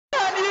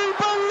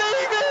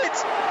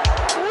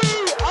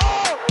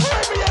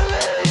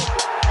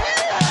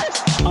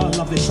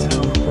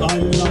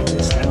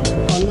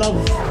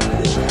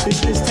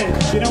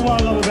You know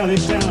what I love about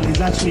this town is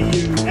actually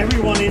you.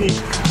 Everyone in it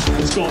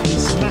has got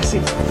these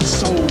massive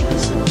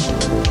souls.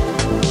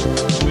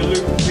 We're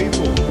Luton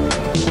people,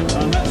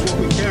 and that's what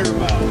we care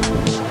about.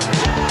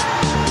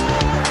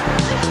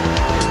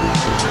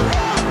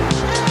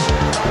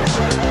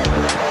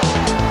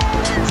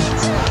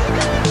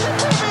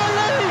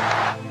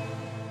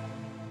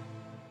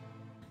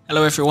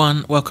 Hello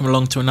everyone, welcome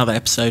along to another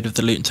episode of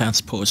the Luton Town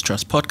Supporters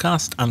Trust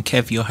podcast. I'm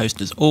Kev, your host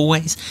as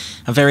always.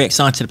 I'm very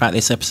excited about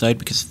this episode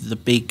because it's the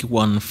big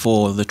one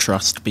for the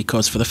Trust,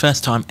 because for the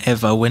first time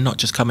ever we're not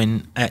just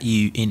coming at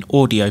you in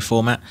audio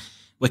format,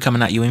 we're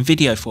coming at you in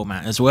video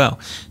format as well.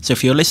 So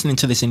if you're listening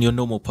to this in your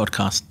normal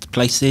podcast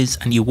places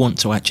and you want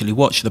to actually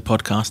watch the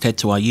podcast, head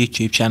to our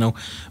YouTube channel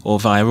or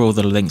via all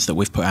the links that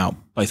we've put out,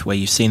 both where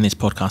you've seen this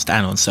podcast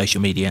and on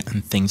social media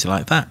and things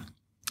like that.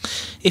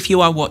 If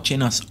you are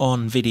watching us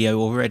on video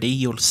already,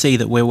 you'll see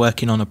that we're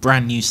working on a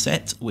brand new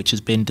set, which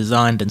has been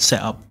designed and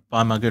set up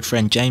by my good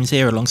friend James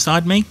here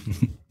alongside me.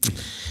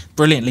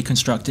 Brilliantly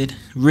constructed,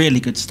 really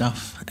good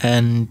stuff,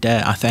 and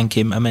I thank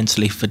him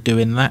immensely for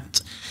doing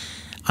that.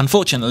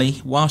 Unfortunately,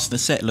 whilst the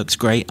set looks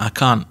great, I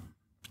can't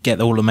get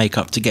all the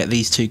makeup to get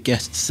these two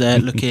guests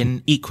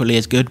looking equally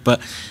as good, but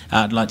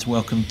I'd like to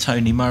welcome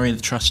Tony Murray, the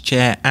Trust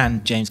Chair,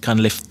 and James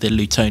Cunliffe, the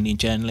Lutonian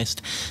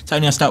journalist.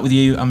 Tony, I'll start with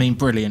you. I mean,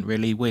 brilliant,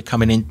 really. We're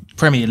coming in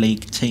Premier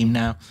League team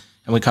now,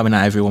 and we're coming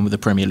at everyone with a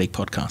Premier League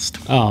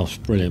podcast. Oh, it's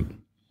brilliant.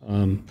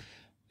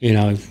 You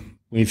know,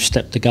 we've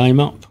stepped the game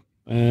up,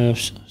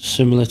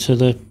 similar to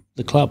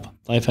the club.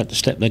 They've had to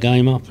step their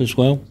game up as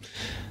well,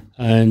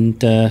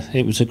 and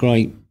it was a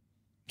great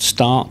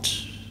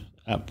start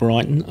at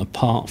Brighton,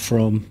 apart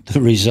from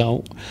the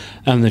result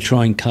and the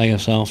train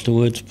chaos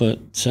afterwards, but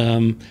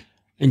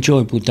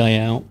enjoyable day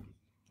out.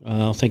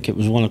 I think it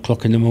was 1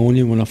 o'clock in the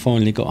morning when I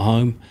finally got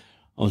home.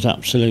 I was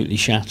absolutely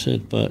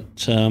shattered, but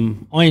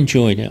I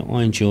enjoyed it,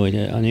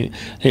 and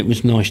it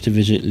was nice to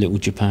visit little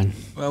Japan.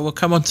 Well, we'll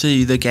come on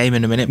to the game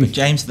in a minute, but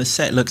James, the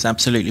set looks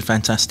absolutely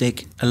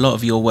fantastic. A lot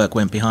of your work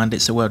went behind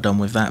it, so well done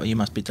with that. You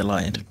must be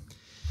delighted.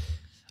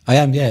 I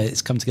am, yeah.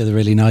 It's come together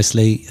really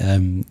nicely.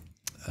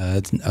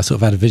 I sort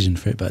of had a vision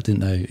for it, but I didn't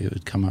know it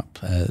would come up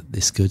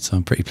this good, so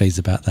I'm pretty pleased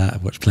about that.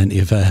 I've watched plenty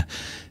of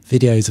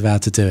videos of how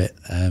to do it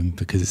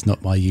because it's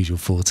not my usual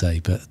forte,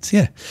 but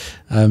yeah,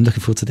 I'm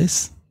looking forward to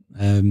this.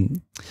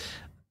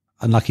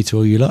 Unlucky to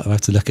all you lot, I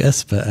have to look at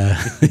us, but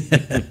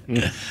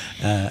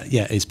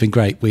yeah, it's been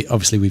great.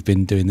 We've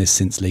been doing this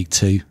since League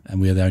Two, and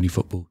we are the only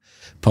football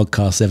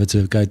podcast ever to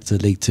have gone to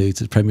League Two,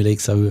 to the Premier League,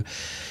 so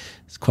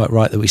it's quite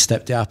right that we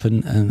stepped it up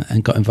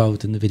and got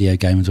involved in the video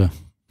game as well.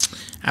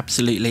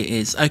 Absolutely it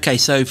is. Okay,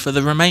 so for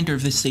the remainder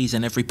of this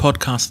season, every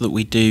podcast that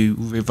we do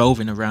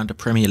revolving around a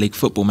Premier League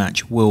football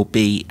match will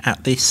be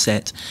at this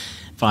set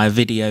via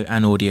video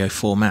and audio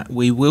format.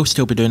 We will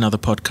still be doing other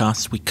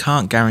podcasts. We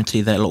can't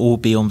guarantee they'll all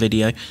be on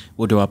video.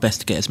 We'll do our best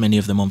to get as many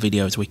of them on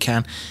video as we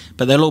can,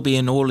 but they'll all be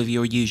in all of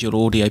your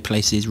usual audio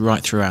places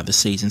right throughout the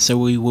season. So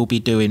we will be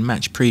doing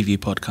match preview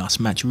podcasts,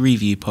 match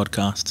review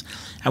podcasts,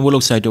 and we'll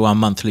also do our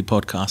monthly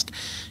podcast,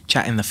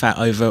 chatting the fat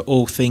over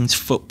all things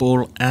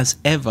football as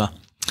ever.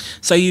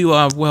 So you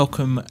are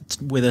welcome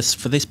with us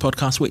for this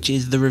podcast, which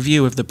is the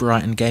review of the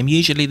Brighton game.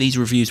 Usually these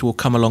reviews will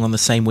come along on the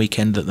same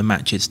weekend that the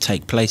matches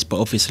take place, but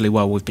obviously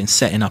while we've been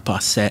setting up our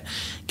set,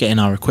 getting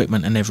our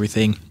equipment and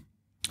everything,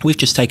 we've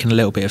just taken a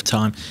little bit of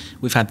time.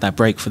 We've had that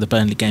break for the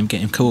Burnley game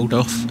getting called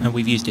off, and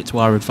we've used it to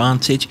our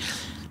advantage.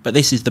 But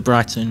this is the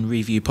Brighton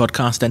review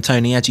podcast, and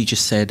Tony, as you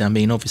just said, I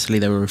mean, obviously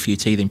there were a few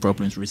teething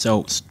problems,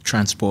 results,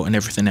 transport and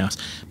everything else,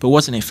 but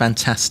wasn't it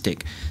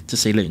fantastic to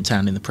see Luton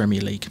Town in the Premier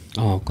League?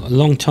 Oh, a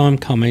long time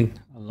coming,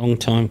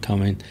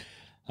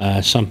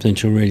 something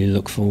to really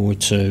look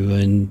forward to,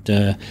 and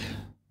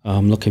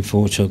I'm looking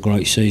forward to a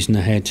great season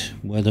ahead.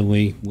 Whether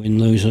we win,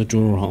 lose or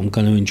draw, I'm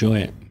going to enjoy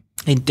it.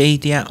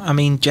 Indeed, yeah. I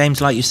mean,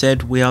 James, like you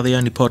said, we are the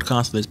only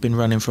podcast that's been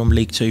running from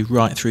League Two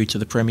right through to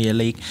the Premier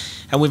League.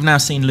 And we've now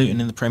seen Luton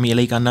in the Premier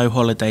League. I know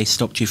holiday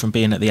stopped you from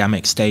being at the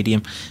Amex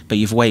Stadium, but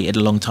you've waited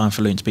a long time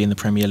for Luton to be in the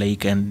Premier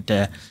League. And,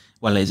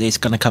 well, it's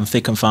going to come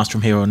thick and fast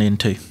from here on in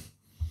too.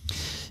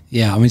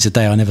 Yeah, I mean, it's a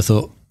day I never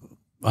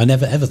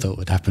ever thought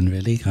would happen,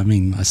 really. I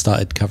mean, I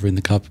started covering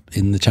the club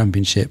in the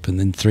Championship and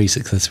then 3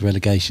 successive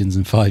relegations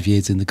and 5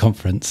 years in the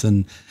Conference.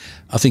 And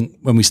I think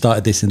when we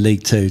started this in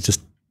League Two, just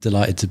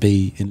delighted to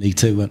be in League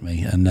Two, weren't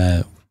we? And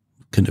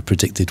couldn't have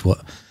predicted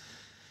what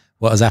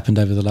has happened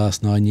over the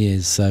last 9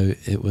 years. So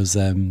it was,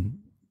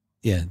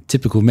 yeah,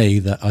 typical me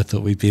that I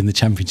thought we'd be in the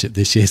Championship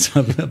this year. So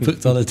I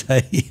booked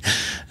holiday.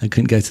 I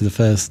couldn't go to the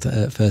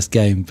first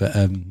game, but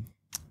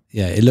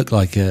yeah, it looked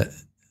like a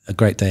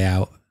great day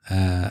out,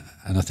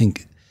 and I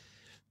think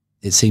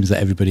it seems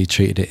that everybody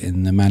treated it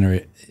in the manner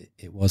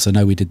it was. I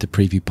know we did the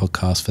preview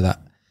podcast for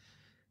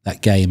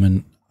that game,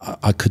 and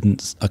I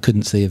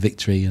couldn't see a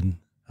victory, and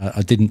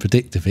I didn't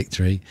predict a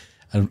victory.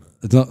 And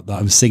it's not that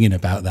I'm singing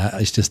about that.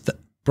 It's just that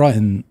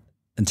Brighton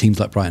and teams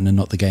like Brighton are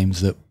not the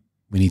games that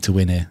we need to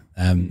win here.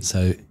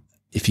 So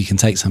if you can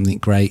take something,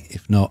 great.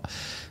 If not,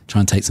 try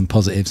and take some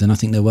positives. And I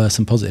think there were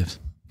some positives.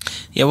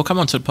 Yeah, we'll come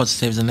on to the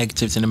positives and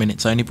negatives in a minute,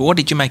 Tony. But what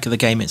did you make of the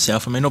game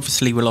itself? I mean,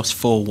 obviously we lost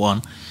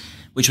 4-1,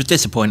 which was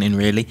disappointing,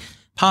 really.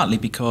 Partly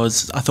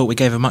because I thought we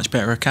gave a much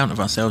better account of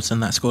ourselves than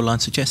that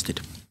scoreline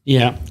suggested.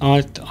 Yeah,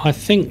 I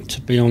think,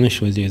 to be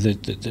honest with you, the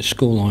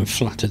scoreline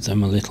flattered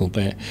them a little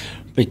bit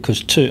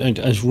because,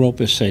 as Rob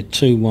has said,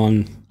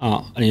 2-1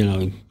 up,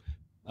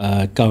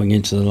 going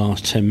into the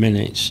last 10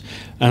 minutes.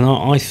 And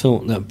I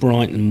thought that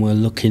Brighton were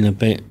looking a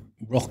bit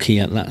rocky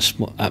at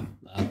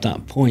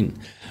that point.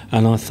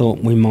 And I thought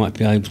we might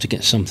be able to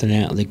get something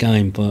out of the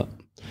game. But,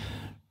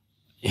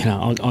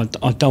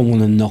 I don't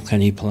want to knock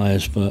any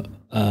players, but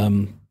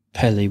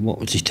Pelly, what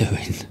was he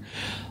doing?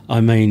 I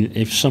mean,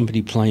 if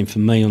somebody playing for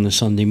me on a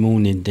Sunday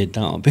morning did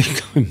that, I'd be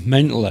going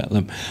mental at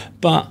them.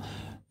 But,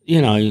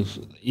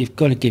 you've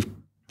got to give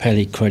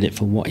Pelly credit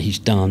for what he's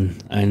done.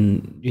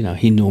 And,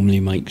 he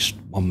normally makes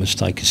one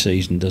mistake a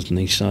season, doesn't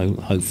he? So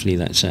hopefully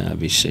that's out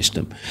of his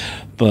system.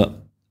 But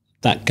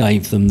that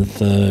gave them the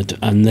third.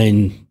 And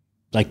then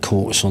they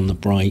caught us on the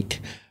break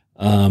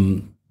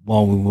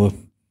while we were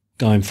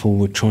going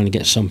forward trying to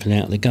get something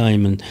out of the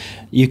game. And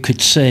you could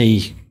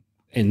see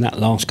in that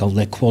last goal,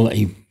 their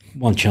quality,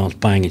 one chance,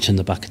 bang, it's in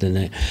the back of the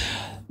net.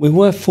 We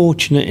were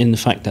fortunate in the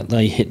fact that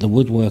they hit the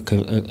woodwork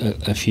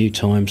a few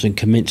times and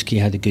Kaminsky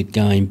had a good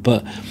game.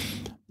 But,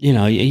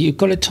 you've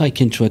got to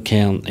take into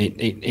account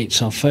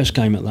it's our first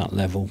game at that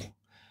level,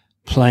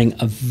 playing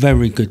a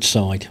very good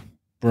side.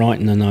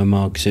 Brighton and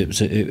Hove,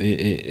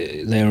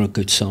 they're a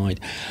good side.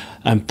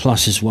 And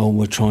plus as well,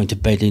 we're trying to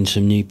bed in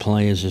some new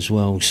players as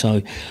well.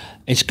 So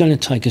it's going to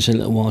take us a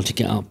little while to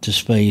get up to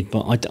speed.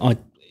 But I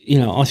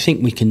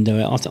think we can do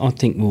it. I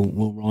think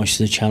we'll rise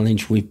to the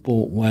challenge. We've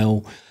bought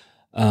well.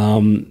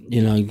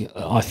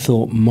 I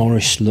thought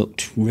Morris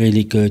looked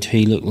really good.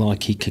 He looked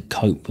like he could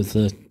cope with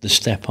the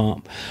step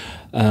up.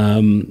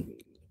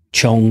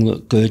 Chong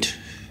looked good.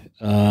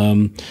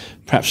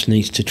 Perhaps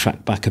needs to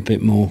track back a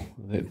bit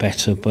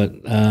better. But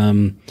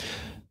and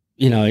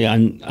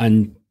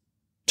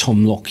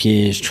Tom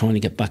Lockyer is trying to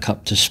get back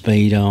up to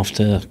speed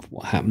after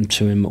what happened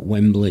to him at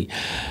Wembley.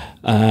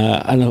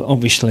 And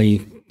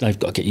obviously they've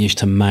got to get used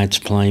to Mads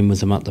playing with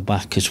them at the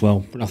back as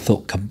well. But I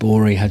thought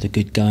Kabori had a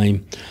good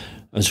game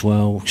as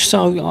well.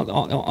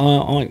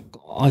 So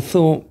I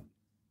thought,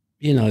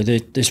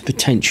 there's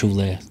potential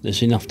there.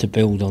 There's enough to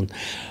build on.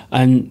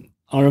 And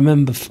I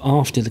remember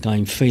after the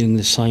game feeling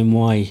the same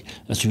way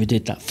as we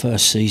did that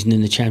first season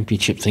in the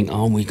Championship, think,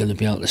 are we going to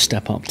be able to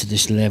step up to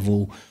this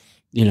level?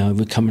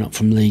 We're coming up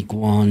from League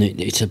One.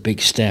 It's a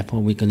big step. Are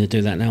we going to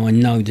do that? Now, I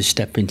know the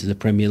step into the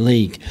Premier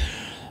League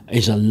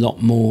is a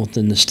lot more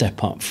than the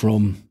step up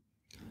from,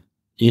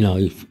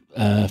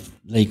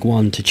 League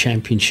One to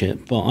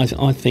Championship. But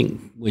I think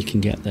we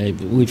can get there.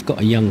 We've got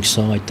a young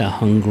side. They're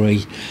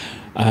hungry.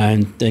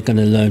 And they're going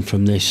to learn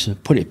from this,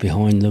 put it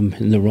behind them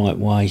in the right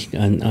way,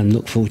 and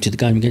look forward to the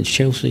game against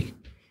Chelsea.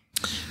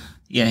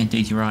 Yeah,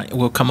 indeed, you're right.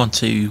 We'll come on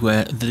to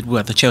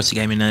the Chelsea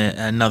game in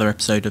another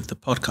episode of the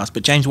podcast.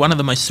 But James, one of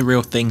the most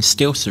surreal things,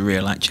 still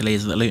surreal actually,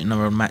 is that Luton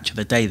are on match of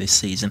the day this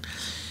season.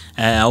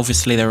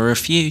 Obviously, there were a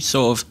few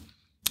sort of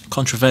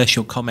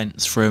controversial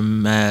comments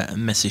from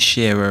Mrs.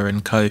 Shearer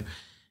and co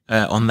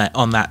on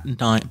that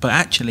night. But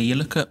actually, you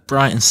look at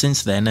Brighton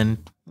since then,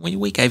 and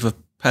we gave a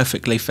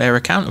perfectly fair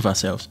account of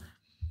ourselves.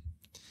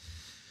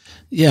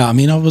 Yeah, I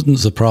mean, I wasn't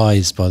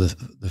surprised by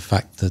the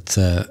fact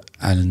that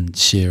Alan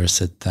Shearer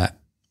said that.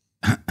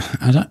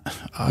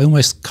 I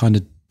almost kind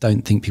of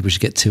don't think people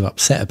should get too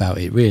upset about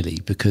it, really,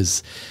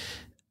 because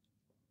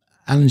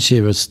Alan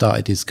Shearer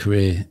started his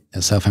career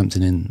at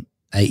Southampton in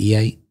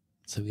 '88,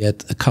 so he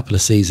had a couple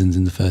of seasons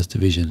in the First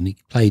Division, and he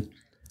played.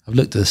 I've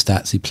looked at the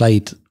stats.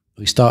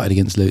 He started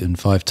against Luton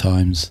 5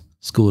 times,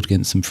 scored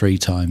against them 3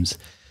 times.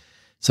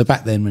 So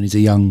back then, when he's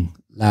a young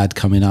lad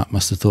coming up,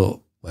 must have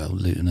thought, well,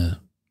 Luton are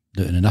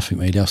nothing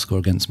really. I'll score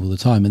against them all the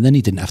time. And then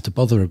he didn't have to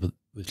bother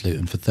with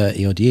Luton for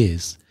 30 odd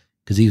years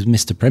because he was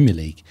Mr. Premier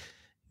League.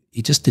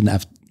 He just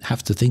didn't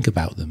have to think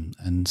about them.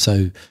 And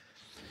so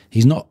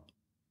he's not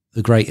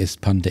the greatest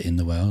pundit in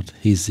the world.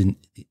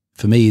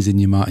 For me, he's in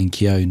your Martin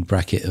Keown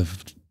bracket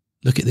of,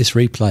 look at this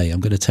replay. I'm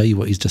going to tell you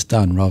what he's just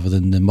done, rather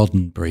than the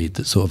modern breed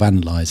that sort of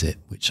analyse it,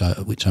 which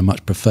I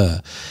much prefer.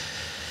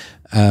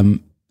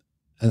 And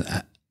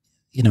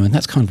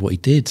that's kind of what he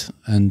did.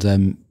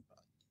 And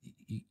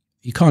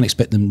you can't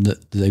expect them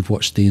that they've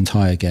watched the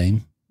entire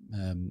game.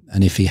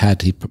 And if he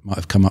had, he might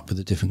have come up with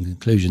a different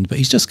conclusion. But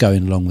he's just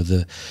going along with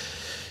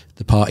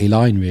the party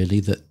line, really,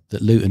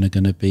 that Luton are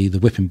going to be the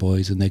whipping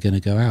boys and they're going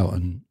to go out.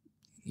 And,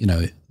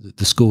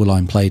 the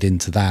scoreline played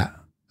into that.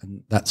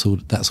 And that's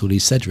all he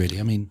said, really.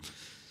 I mean,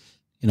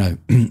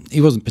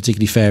 he wasn't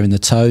particularly fair in the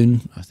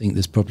tone. I think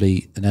there's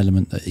probably an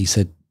element that he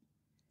said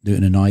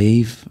Luton are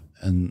naive,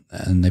 and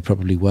they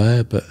probably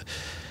were. But,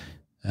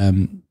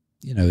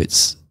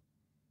 it's...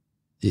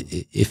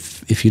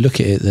 If you look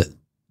at it, that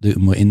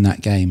Luton were in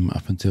that game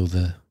up until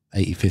the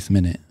 85th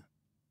minute,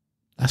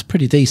 that's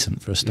pretty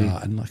decent for a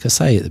start. And like I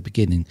say at the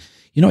beginning,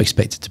 you're not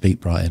expected to beat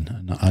Brighton,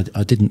 and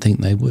I didn't think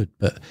they would.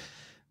 But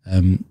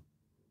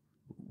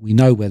we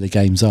know where the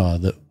games are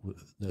that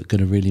are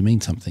going to really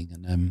mean something.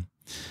 And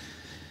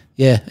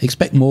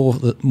expect more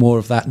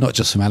of that, not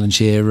just from Alan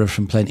Shearer,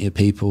 from plenty of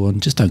people,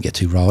 and just don't get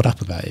too riled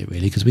up about it,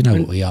 really, because we know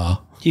what we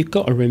are. You've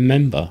got to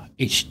remember,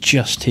 it's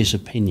just his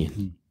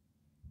opinion.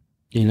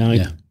 You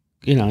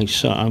know,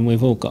 so, and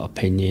we've all got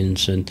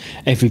opinions, and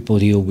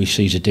everybody always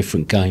sees a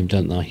different game,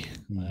 don't they?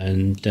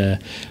 And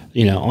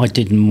you know, I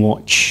didn't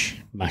watch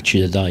Match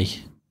of the Day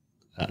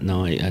that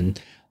night,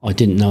 and I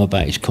didn't know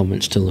about his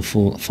comments till the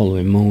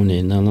following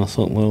morning, and I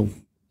thought, well,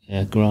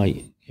 yeah,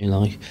 great, you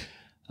know.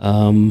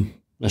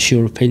 That's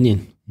your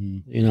opinion,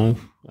 you know,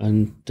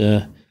 and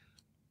you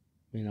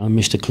know,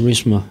 Mr.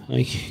 Charisma,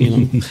 you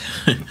know.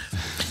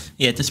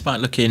 Yeah, despite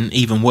looking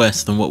even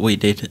worse than what we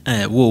did,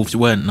 Wolves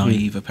weren't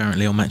naive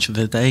apparently on Match of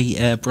the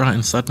Day.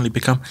 Brighton suddenly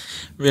become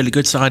a really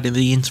good side in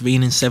the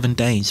intervening 7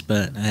 days.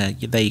 But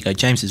there you go,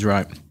 James is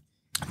right.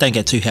 Don't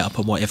get too hit up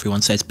on what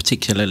everyone says,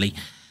 particularly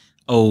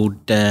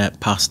old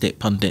past it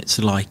pundits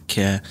like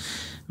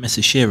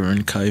Mr. Shearer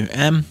and co.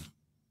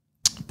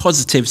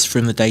 Positives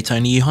from the day,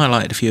 Tony. You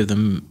highlighted a few of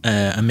them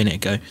a minute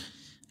ago.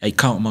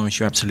 Carlton Morris,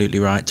 you're absolutely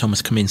right.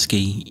 Thomas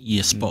Kaminski,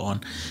 you're spot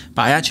on.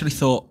 But I actually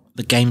thought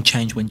the game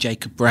changed when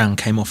Jacob Brown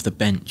came off the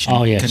bench.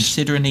 And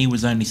considering he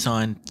was only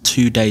signed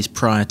 2 days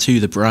prior to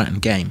the Brighton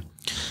game,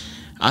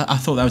 I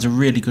thought that was a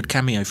really good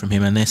cameo from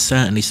him, and there's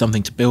certainly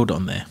something to build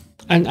on there.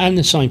 And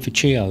the same for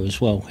Chio as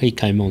well. He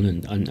came on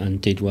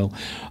and did well.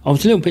 I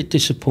was a little bit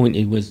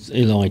disappointed with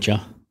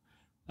Elijah.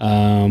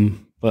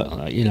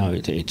 But you know,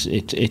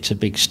 it's a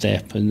big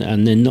step,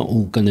 and they're not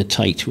all going to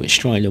take to it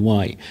straight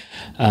away.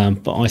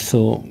 But I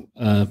thought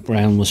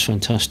Brown was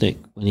fantastic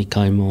when he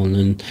came on,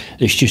 and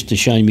it's just a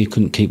shame he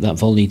couldn't keep that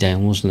volley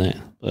down, wasn't it?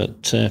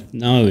 But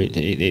no,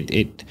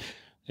 it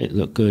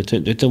looked good.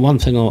 The one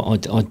thing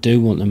I do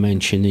want to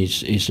mention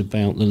is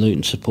about the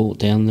Luton support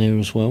down there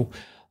as well.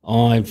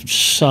 I'm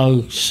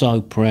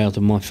so proud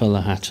of my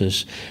fellow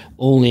Hatters.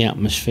 All the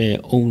atmosphere,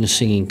 all the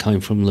singing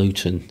came from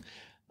Luton,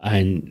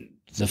 and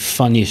the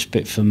funniest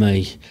bit for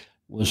me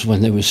was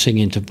when they were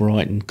singing to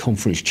Brighton,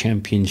 Conference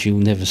Champions, you'll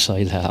never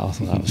say that. I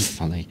thought that was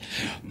funny.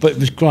 But it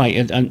was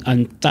great,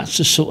 and that's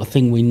the sort of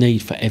thing we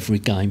need for every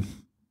game.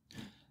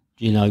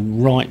 You know,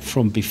 right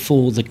from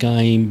before the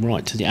game,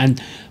 right to the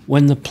end.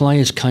 When the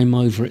players came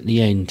over at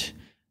the end,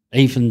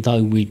 even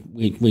though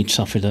we'd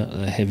suffered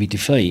a heavy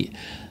defeat,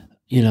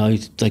 you know,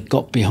 they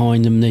got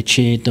behind them, they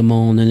cheered them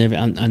on, and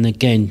everything. And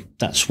again,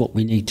 that's what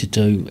we need to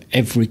do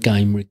every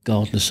game,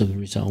 regardless of the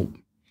result.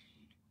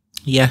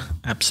 Yeah,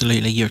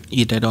 absolutely. You're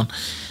dead on.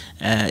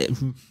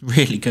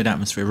 Really good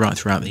atmosphere right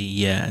throughout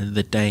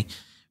the day,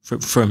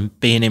 from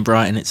being in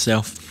Brighton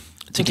itself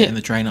to getting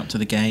the train up to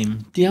the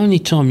game. The only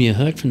time you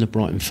heard from the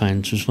Brighton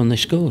fans was when they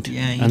scored.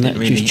 Yeah, and that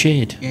just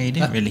cheered. Yeah, you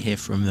didn't really hear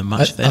from them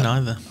much then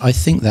either. I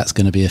think that's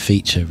going to be a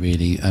feature,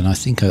 really, and I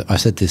think I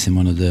said this in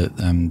one of the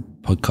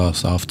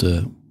podcasts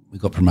after we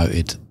got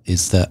promoted,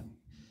 is that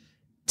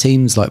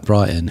teams like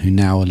Brighton, who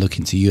now are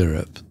looking to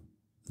Europe,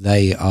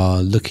 they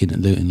are looking at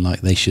Luton like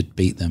they should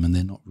beat them, and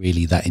they're not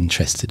really that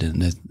interested in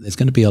it. There's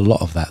going to be a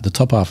lot of that. The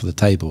top half of the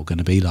table are going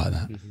to be like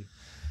that.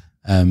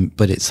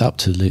 But it's up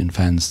to Luton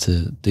fans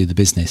to do the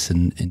business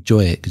and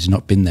enjoy it, because you've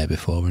not been there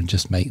before, and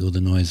just make all the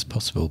noise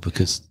possible.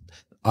 Because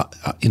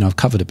I've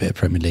covered a bit of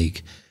Premier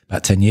League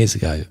about 10 years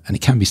ago, and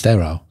it can be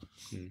sterile.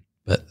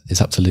 But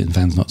it's up to Luton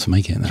fans not to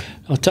make it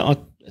that.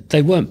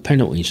 They weren't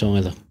penalties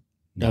either.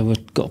 They were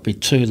got to be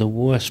two of the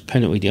worst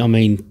penalties. I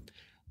mean,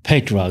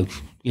 Pedro,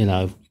 you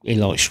know, he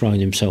likes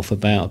throwing himself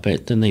about a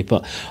bit, didn't he?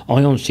 But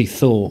I honestly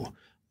thought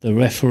the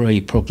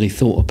referee probably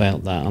thought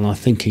about that, and I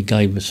think he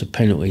gave us a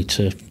penalty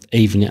to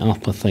even it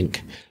up, I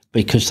think,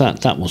 because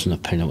that wasn't a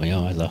penalty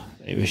either.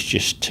 It was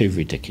just two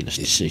ridiculous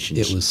decisions.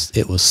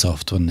 It was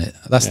soft, wasn't it?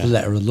 That's the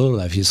letter of the law.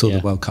 If you saw the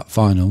World Cup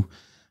final,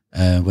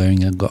 where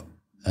England got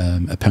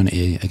a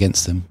penalty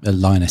against them,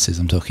 Lionesses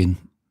I'm talking,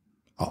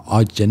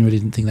 I generally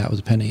didn't think that was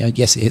a penalty.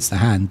 Yes, it hits the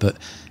hand, but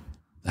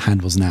the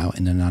hand wasn't out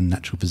in an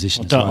unnatural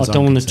position. I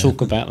don't want to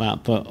talk about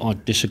that, but I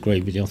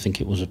disagree with you. I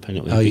think it was a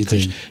penalty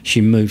because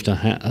she moved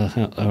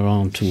her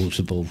arm towards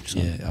the ball. So.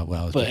 Yeah,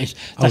 well, but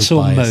that's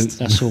all moot.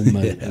 That's all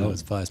moot. Yeah, I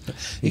was biased, but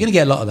you're going to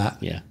get a lot of that.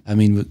 Yeah, I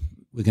mean,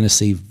 we're going to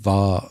see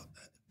VAR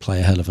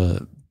play a hell of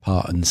a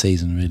part in the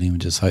season, really, and we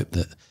just hope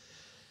that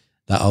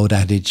that old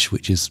adage,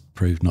 which is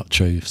proved not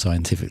true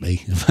scientifically,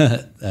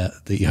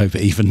 that you hope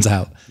it evens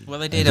out. Well,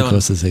 they did over the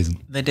course of the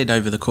season. They did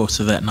over the course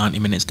of that 90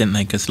 minutes, didn't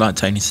they? Because, like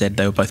Tony said,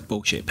 they were both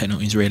bullshit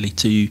penalties, really.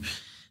 To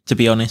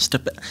be honest,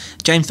 but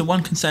James, the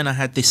one concern I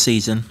had this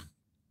season,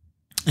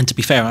 and to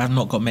be fair, I have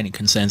not got many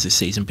concerns this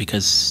season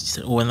because,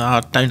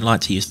 I don't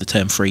like to use the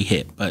term free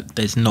hit, but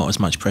there's not as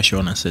much pressure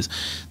on us as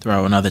there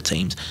are on other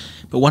teams.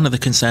 But one of the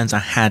concerns I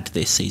had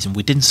this season,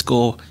 we didn't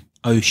score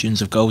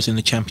oceans of goals in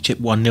the Championship.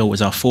 1-0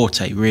 was our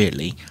forte,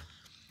 really.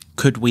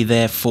 Could we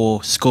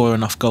therefore score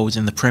enough goals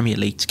in the Premier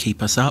League to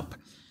keep us up?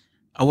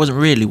 I wasn't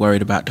really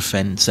worried about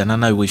defence, and I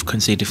know we've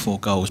conceded 4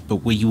 goals, but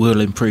we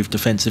will improve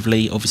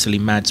defensively. Obviously,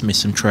 Mads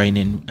missed some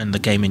training and the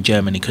game in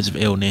Germany because of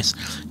illness.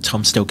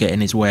 Tom's still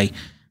getting his way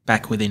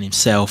back within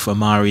himself.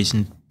 Amari's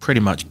pretty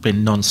much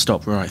been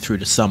non-stop right through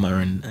the summer,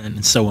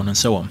 and so on and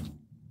so on.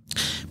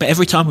 But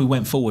every time we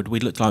went forward, we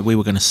looked like we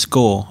were going to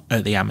score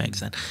at the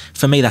Amex. And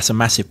for me, that's a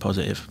massive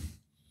positive.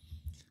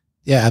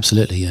 Yeah,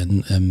 absolutely.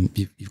 And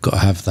you've got to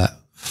have that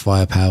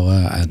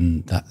firepower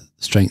and that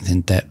strength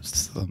in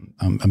depth.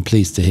 I'm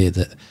pleased to hear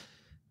that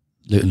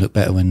Luton looked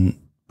better when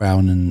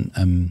Brown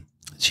and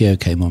Chio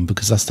came on,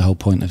 because that's the whole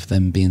point of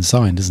them being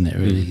signed, isn't it,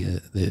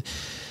 really?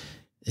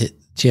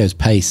 Chio's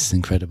pace is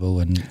incredible,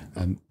 and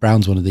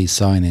Brown's one of these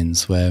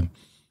signings where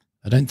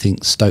I don't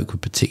think Stoke were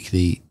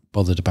particularly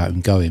bothered about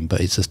him going,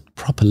 but it's a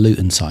proper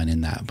Luton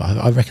signing that. But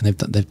I reckon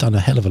they've done a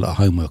hell of a lot of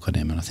homework on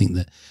him, and I think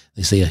that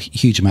they see a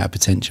huge amount of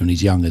potential, and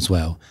he's young as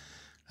well,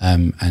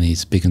 and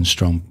he's big and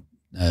strong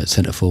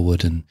centre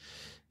forward, and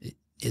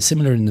it's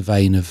similar in the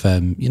vein of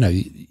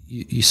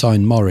you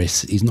sign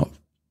Morris. He's not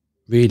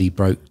really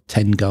broke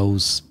 10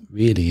 goals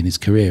really in his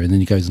career, and then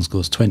he goes and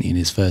scores 20 in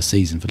his first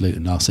season for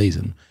Luton last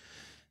season.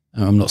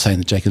 I'm not saying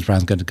that Jacobs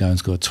Brown's going to go and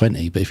score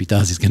 20, but if he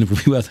does, he's going to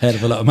be worth a hell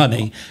of a lot of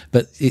money.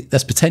 But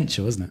that's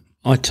potential, isn't it?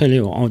 I tell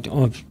you what,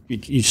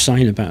 you're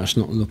saying about us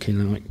not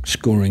looking like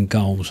scoring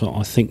goals.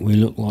 I think we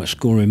look like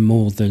scoring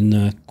more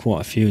than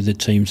quite a few of the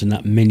teams in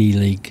that mini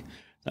league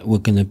that we're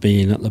going to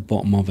be in at the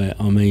bottom of it.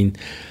 I mean,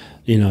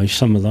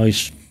 some of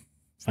those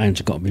fans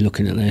have got to be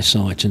looking at their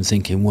sides and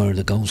thinking, where are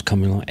the goals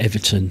coming? Like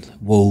Everton,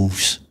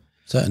 Wolves.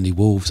 Certainly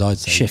Wolves, I'd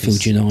say.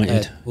 Sheffield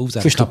United. Wolves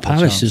had Crystal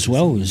Palace as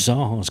well, as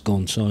Zaha's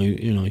gone, so,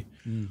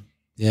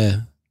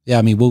 Yeah. Yeah,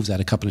 I mean, Wolves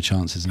had a couple of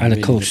chances and of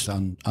really course,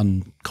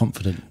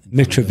 unconfident.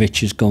 Mitrovic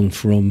has gone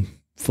from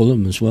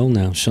Fulham as well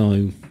now,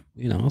 so,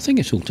 I think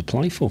it's all to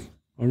play for.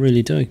 I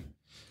really do.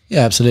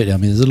 Yeah, absolutely. I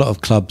mean, there's a lot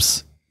of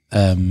clubs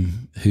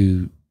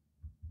who,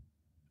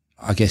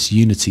 I guess,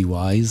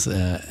 unity-wise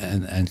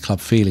and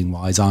club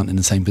feeling-wise aren't in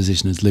the same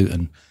position as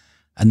Luton.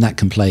 And that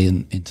can play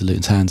into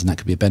Luton's hands, and that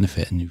could be a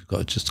benefit, and you've got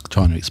to just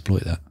try and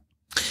exploit that.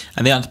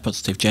 And the other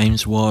positive,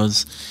 James,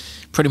 was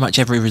pretty much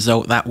every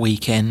result that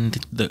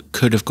weekend that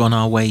could have gone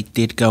our way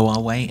did go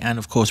our way. And,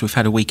 of course, we've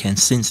had a weekend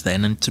since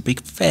then. And to be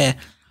fair,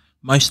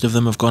 most of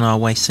them have gone our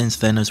way since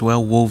then as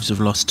well. Wolves have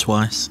lost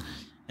twice.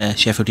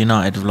 Sheffield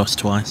United have lost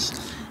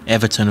twice.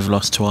 Everton have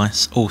lost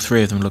twice. All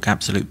three of them look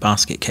absolute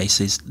basket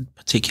cases,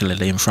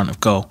 particularly in front of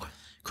goal.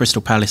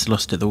 Crystal Palace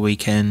lost at the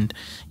weekend.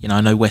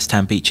 I know West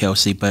Ham beat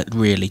Chelsea, but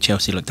really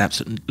Chelsea looked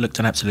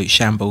an absolute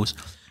shambles.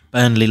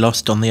 Burnley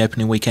lost on the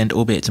opening weekend,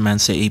 albeit to Man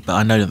City, but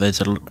I know that there's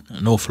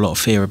an awful lot of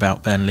fear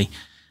about Burnley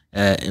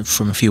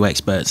from a few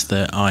experts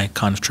that I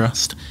kind of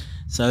trust.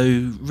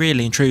 So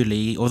really and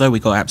truly, although we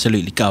got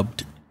absolutely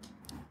gubbed,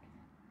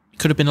 it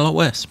could have been a lot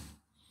worse.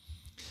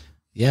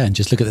 Yeah, and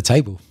just look at the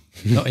table.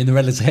 Not in the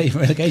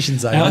relegation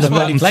zone. That's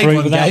Only played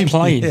one game.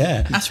 Playing.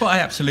 Yeah. That's what I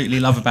absolutely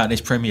love about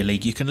this Premier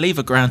League. You can leave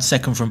a ground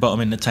second from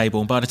bottom in the table,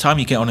 and by the time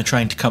you get on a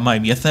train to come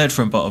home, you're third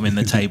from bottom in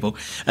the table.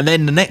 And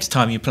then the next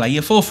time you play,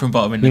 you're fourth from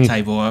bottom in the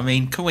table. I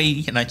mean, can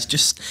we, it's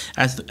just,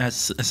 as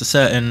a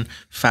certain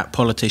fat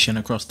politician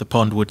across the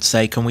pond would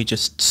say, can we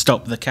just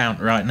stop the count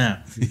right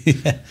now?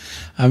 Yeah.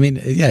 I mean,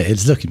 yeah,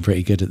 it's looking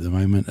pretty good at the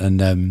moment.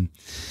 And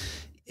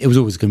it was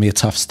always going to be a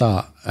tough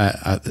start,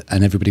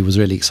 and everybody was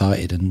really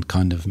excited and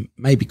kind of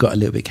maybe got a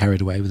little bit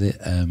carried away with it.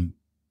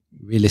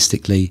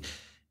 Realistically,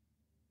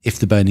 if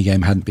the Burnley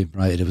game hadn't been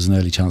promoted, there was an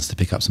early chance to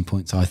pick up some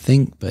points, I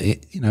think. But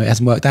it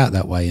hasn't worked out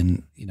that way,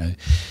 and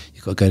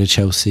you've got to go to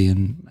Chelsea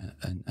and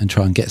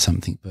try and get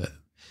something. But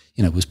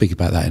we'll speak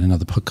about that in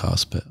another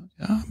podcast. But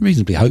I'm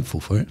reasonably hopeful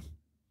for it.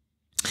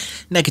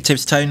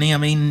 Negatives, Tony. I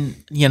mean,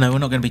 we're not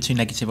going to be too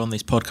negative on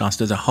this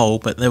podcast as a whole,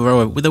 but there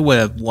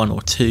were one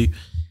or two.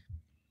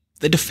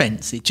 The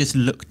defence, it just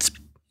looked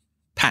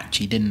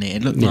patchy, didn't it?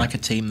 It looked like a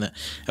team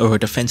or a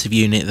defensive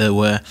unit that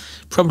were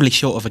probably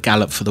short of a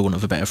gallop, for the want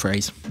of a better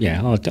phrase.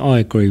 Yeah, I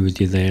agree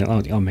with you there.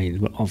 I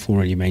mean, I've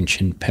already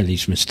mentioned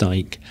Pelly's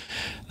mistake.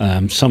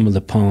 Some of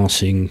the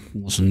passing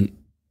wasn't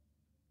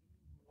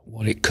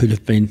what it could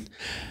have been.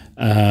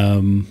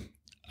 And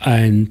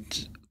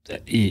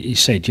he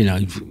said,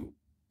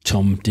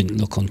 Tom didn't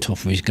look on top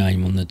of his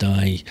game on the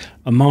day.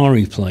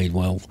 Amari played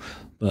well,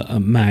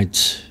 but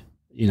Mads...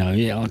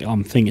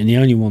 I'm thinking the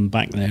only one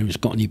back there who's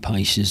got any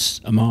pace is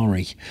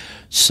Amari.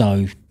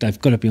 So they've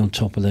got to be on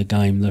top of their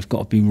game. They've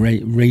got to be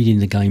reading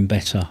the game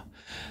better.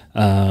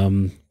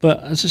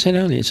 But as I said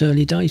earlier, it's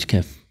early days,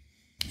 Kev.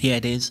 Yeah,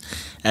 it is.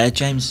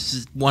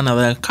 James, one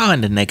other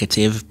kind of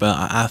negative, but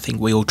I think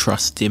we all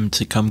trust him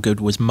to come good,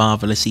 was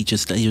Marvellous. He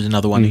was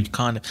another one who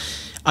kind of,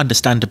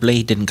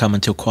 understandably, didn't come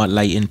until quite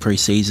late in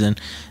pre-season.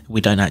 We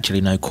don't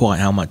actually know quite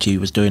how much he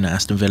was doing at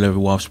Aston Villa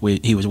whilst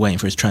he was waiting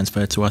for his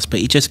transfer to us, but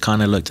he just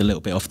kind of looked a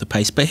little bit off the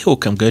pace. But he'll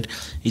come good.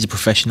 He's a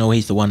professional.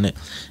 He's the one that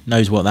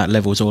knows what that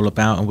level's all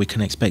about, and we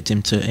can expect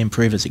him to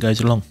improve as it goes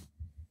along.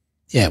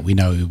 Yeah, we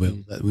know he will.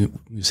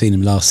 We've seen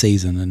him last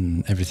season,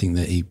 and everything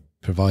that he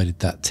provided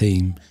that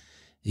team,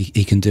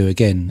 he can do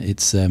again.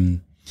 It's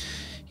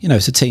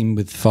it's a team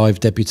with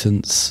 5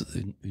 debutants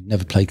who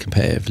never played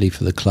competitively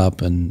for the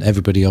club, and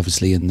everybody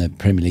obviously in their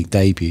Premier League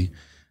debut.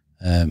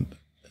 No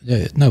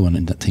one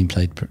in that team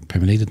played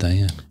Premier League, did they?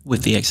 Yeah,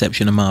 with the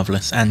exception of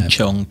Marvellous and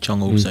Chong.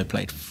 Chong also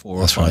played 4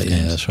 or 5 games.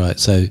 Yeah, that's right.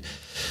 So,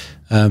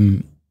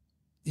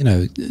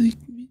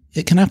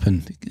 it can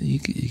happen. You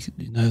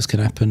know, it can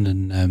happen.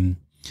 And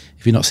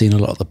if you're not seeing a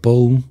lot of the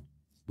ball,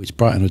 which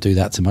Brighton will do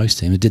that to most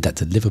teams, it did that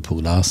to Liverpool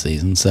last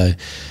season. So,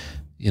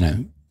 you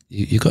know,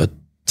 you've got to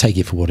take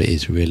it for what it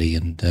is, really.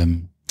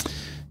 And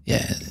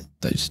yeah,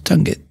 just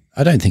don't get.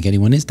 I don't think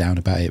anyone is down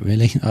about it,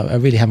 really. I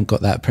really haven't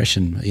got that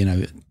impression, you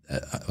know,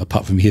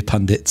 apart from your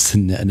pundits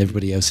and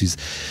everybody else who's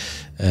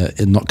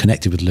not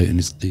connected with Luton,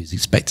 who's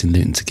expecting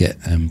Luton to get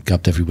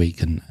gubbed every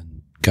week and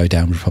go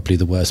down with probably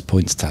the worst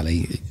points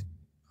tally.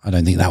 I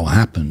don't think that will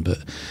happen. But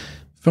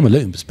from a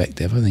Luton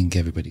perspective, I think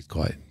everybody's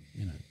quite,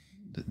 you know,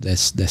 they're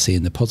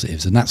seeing the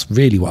positives. And that's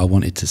really what I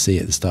wanted to see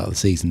at the start of the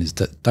season, is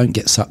that don't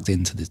get sucked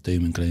into this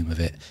doom and gloom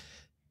of it.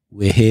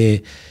 We're here.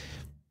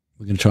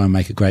 We're going to try and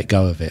make a great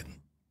go of it.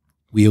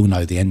 We all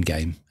know the end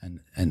game,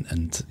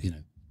 and you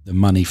know, the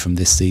money from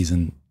this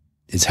season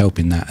is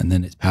helping that, and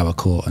then it's power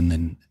court, and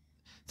then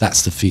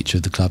that's the future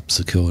of the club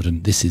secured,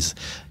 and this is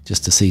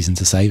just a season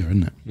to savour,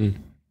 isn't it? Mm.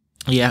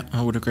 Yeah,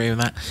 I would agree with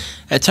that.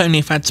 Tony,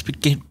 if I had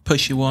to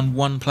push you on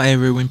one player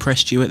who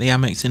impressed you at the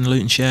Amex in the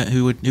Luton shirt,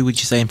 who would you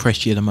say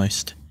impressed you the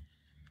most?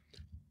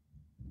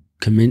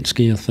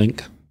 Kaminsky, I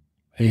think.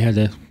 He had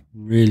a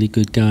really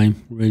good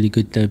game, really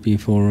good debut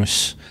for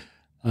us.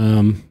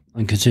 And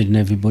considering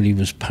everybody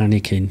was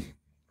panicking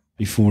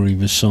before he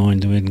was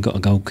signed, we hadn't got a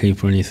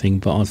goalkeeper or anything,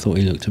 but I thought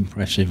he looked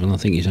impressive, and I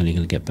think he's only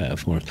going to get better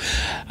for us.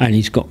 And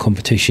he's got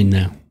competition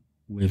now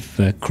with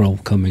Kroll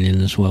coming in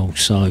as well.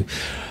 So,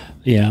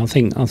 yeah, I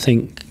think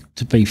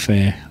to be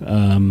fair,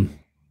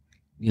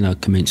 you know,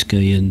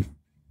 Kaminsky, and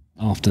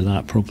after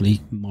that probably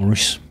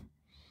Morris.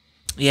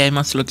 Yeah, it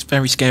must look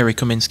very scary,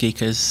 Kaminsky,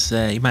 because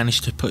he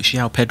managed to put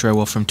João Pedro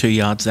off from 2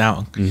 yards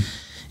out.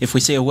 If we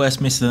see a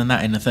worse misser than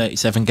that in the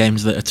 37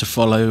 games that are to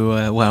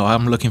follow, well,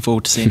 I'm looking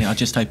forward to seeing it. I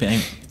just hope it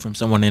ain't from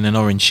someone in an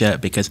orange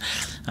shirt, because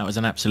that was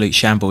an absolute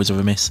shambles of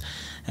a miss.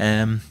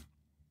 James,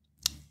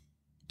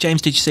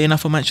 did you see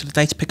enough on Match of the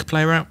Day to pick a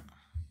player out?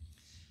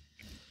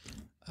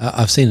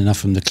 I've seen enough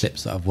from the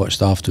clips that I've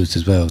watched afterwards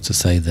as well to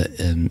say that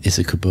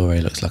Issa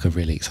Kabore looks like a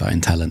really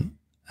exciting talent.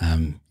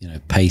 You know,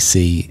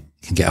 pacey,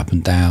 can get up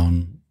and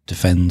down,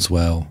 defends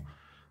well.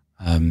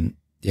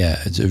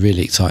 Yeah, it's a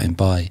really exciting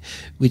buy,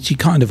 which you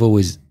kind of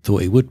always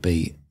thought it would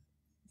be.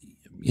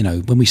 You know,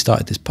 when we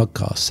started this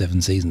podcast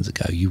 7 seasons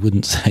ago, you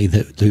wouldn't say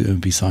that Luton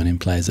would be signing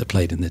players that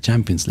played in the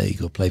Champions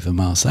League or play for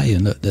Marseille.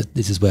 And look,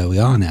 this is where we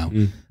are now,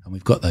 and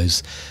we've got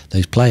those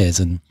players.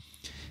 And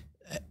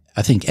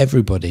I think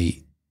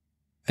everybody,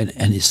 and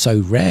it's so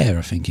rare,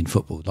 I think, in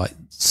football. Like,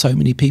 so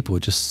many people are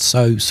just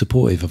so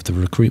supportive of the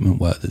recruitment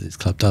work that this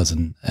club does,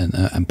 and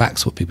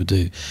backs what people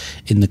do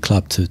in the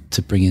club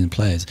to bring in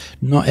players.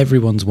 Not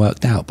everyone's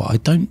worked out, but I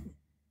don't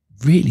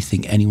really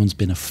think anyone's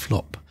been a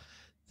flop.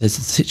 There's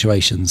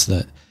situations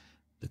that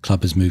the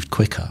club has moved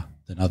quicker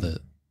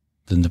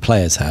than the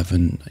players have,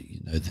 and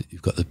you know,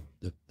 you've got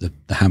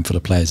the handful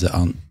of players that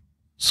aren't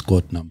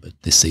squad numbered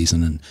this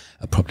season and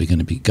are probably going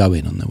to be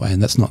going on their way,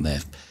 and that's not their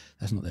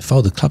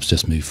fault. The club's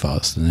just moved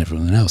faster than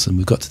everyone else, and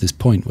we've got to this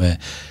point where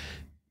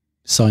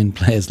sign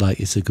players like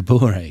Issa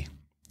Kabore,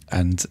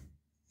 and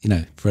you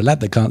know, for a lad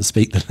that can't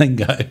speak the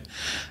lingo,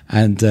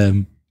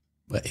 and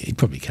well, he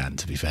probably can,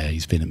 to be fair,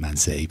 he's been at Man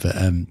City, but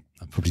I'm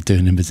probably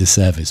doing him a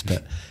disservice.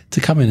 But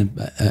to come in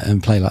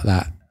and play like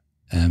that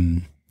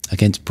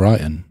against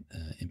Brighton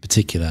in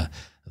particular,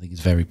 I think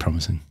is very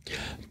promising.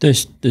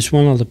 There's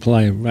one other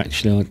player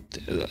actually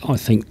I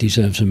think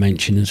deserves a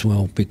mention as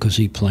well, because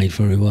he played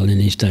very well in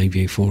his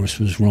debut for us,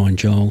 was Ryan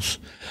Giles.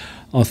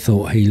 I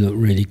thought he looked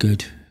really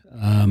good.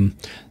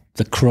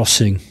 The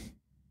crossing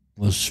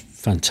was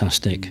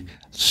fantastic,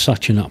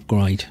 such an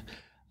upgrade.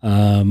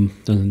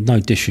 No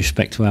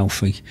disrespect to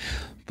Alfie,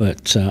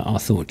 but I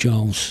thought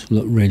Giles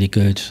looked really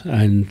good.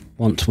 And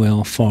once we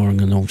are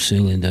firing on all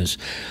cylinders,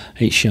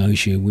 it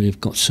shows you we've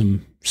got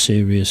some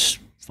serious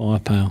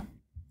firepower.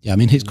 Yeah, I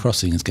mean, his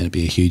crossing is going to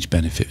be a huge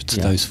benefit to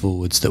those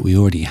forwards that we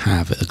already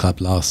have at the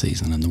club last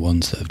season, and the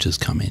ones that have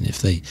just come in.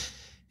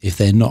 If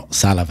they're not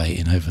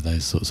salivating over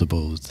those sorts of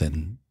balls,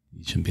 then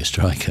you shouldn't be a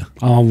striker.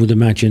 I would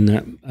imagine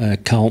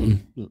that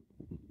Carlton,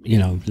 you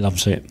know,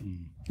 loves it.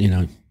 You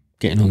know,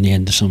 getting on the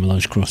end of some of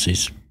those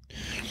crosses.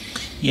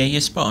 Yeah,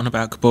 you're spot on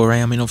about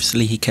Kabore. I mean,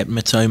 obviously he kept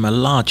Matoma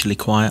largely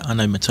quiet. I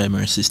know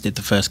Matoma assisted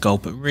the first goal,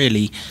 but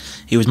really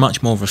he was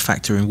much more of a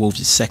factor in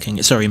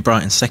in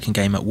Brighton's second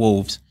game at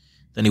Wolves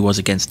than he was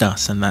against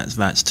us, and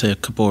that's to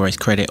Kabore's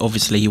credit.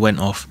 Obviously he went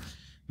off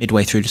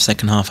midway through the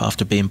second half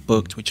after being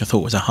booked, which I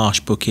thought was a harsh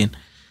booking.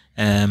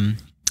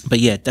 But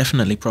yeah,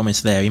 definitely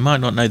promise there. He might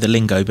not know the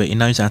lingo, but he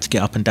knows how to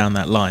get up and down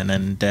that line.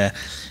 And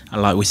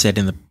like we said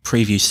in the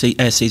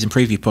season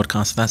preview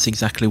podcast, that's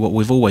exactly what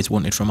we've always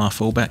wanted from our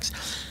fullbacks,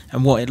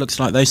 and what it looks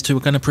like those two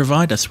are going to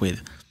provide us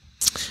with.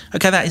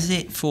 Okay, that is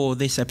it for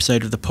this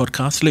episode of the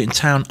podcast. Luton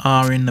Town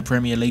are in the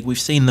Premier League. We've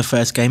seen the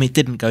first game. It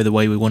didn't go the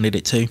way we wanted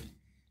it to,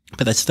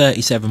 but there's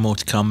 37 more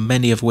to come,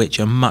 many of which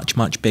are much,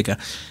 much bigger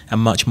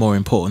and much more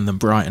important than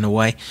Brighton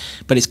away.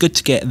 But it's good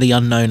to get the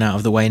unknown out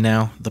of the way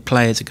now. The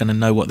players are going to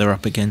know what they're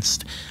up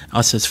against.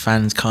 Us as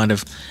fans kind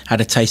of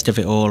had a taste of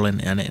it all,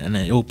 and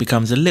it all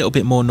becomes a little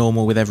bit more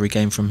normal with every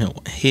game from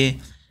here.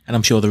 and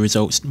I'm sure the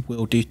results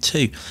will do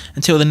too.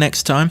 Until the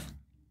next time,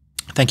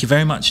 thank you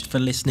very much for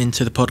listening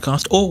to the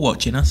podcast or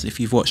watching us if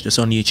you've watched us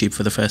on YouTube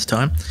for the first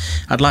time.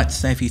 I'd like to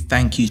say a few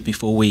thank yous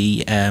before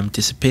we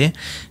disappear.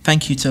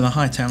 Thank you to the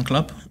Hightown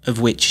Club,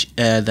 of which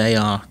they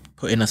are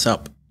putting us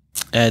up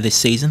this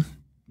season.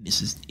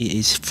 It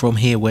is from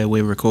here where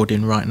we're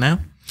recording right now.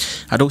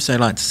 I'd also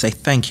like to say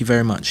thank you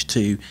very much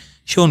to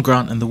Sean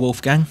Grant and the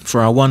Wolfgang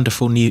for our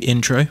wonderful new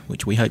intro,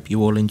 which we hope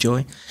you all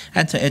enjoy,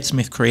 and to Ed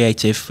Smith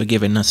Creative for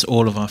giving us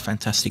all of our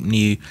fantastic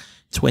new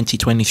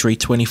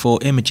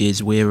 2023-24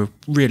 images. We're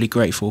really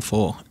grateful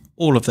for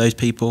all of those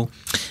people,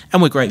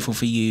 and we're grateful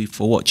for you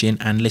for watching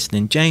and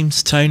listening.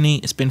 James, Tony,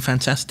 it's been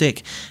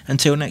fantastic.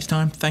 Until next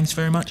time, thanks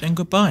very much and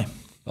goodbye.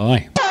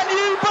 Bye. Can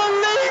you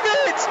believe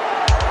it?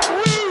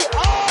 We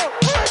are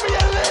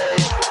Premier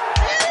League!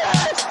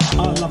 Yes!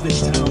 I love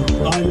this town.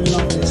 I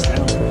love this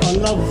town. I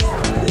love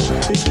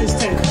this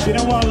town. You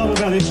know what I love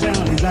about this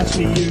town is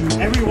actually you.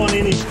 Everyone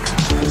in it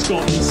has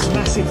got these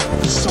massive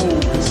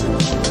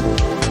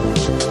souls.